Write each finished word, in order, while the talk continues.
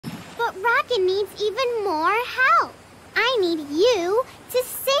But Rocket needs even more help. I need you to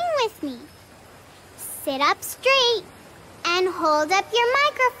sing with me. Sit up straight and hold up your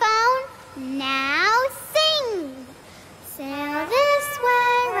microphone. Now sing. Sail this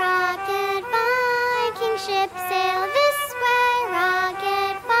way, Rocket Viking ship. Sail this way,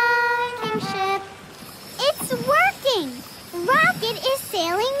 Rocket Viking ship. It's working. Rocket is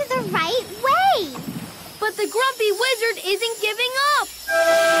sailing the right way. But the grumpy wizard isn't giving up.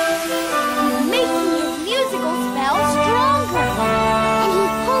 He's making his musical spell stronger. And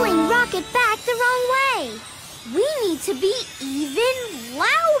he's pulling Rocket back the wrong way. We need to be even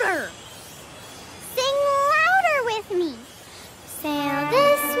louder. Sing louder with me. Sail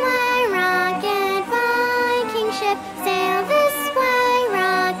this way, Rocket Viking ship. Sail this way,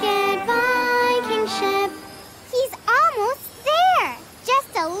 Rocket Viking ship. He's almost there. Just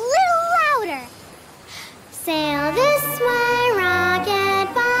a little louder. Sail this way, Rocket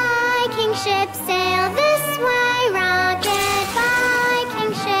Viking ship. Sail this way, Rocket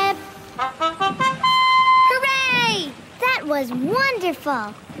Viking ship. Hooray! That was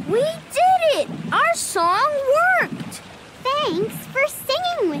wonderful. We did it! Our song worked! Thanks for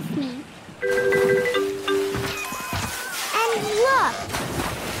singing with me. And look,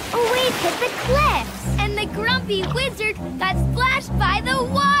 away to the cliffs. And the grumpy wizard got splashed by the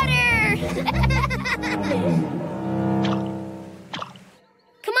water!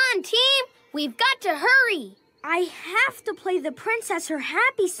 Come on, team! We've got to hurry! I have to play the princess her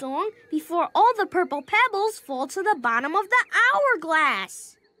happy song before all the purple pebbles fall to the bottom of the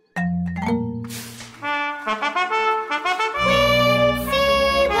hourglass.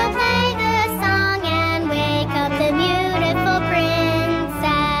 Quincy will play the song and wake up the beautiful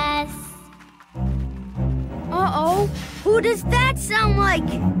princess. Uh-oh, who does that sound like?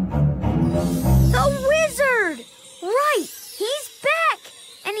 The wizard! Right, he's back!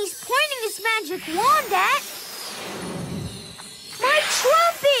 And he's pointing his magic wand at... my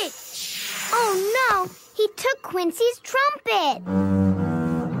trumpet! Oh no, he took Quincy's trumpet.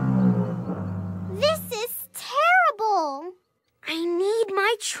 This is terrible. I need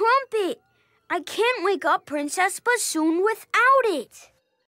my trumpet. I can't wake up Princess Bassoon without it.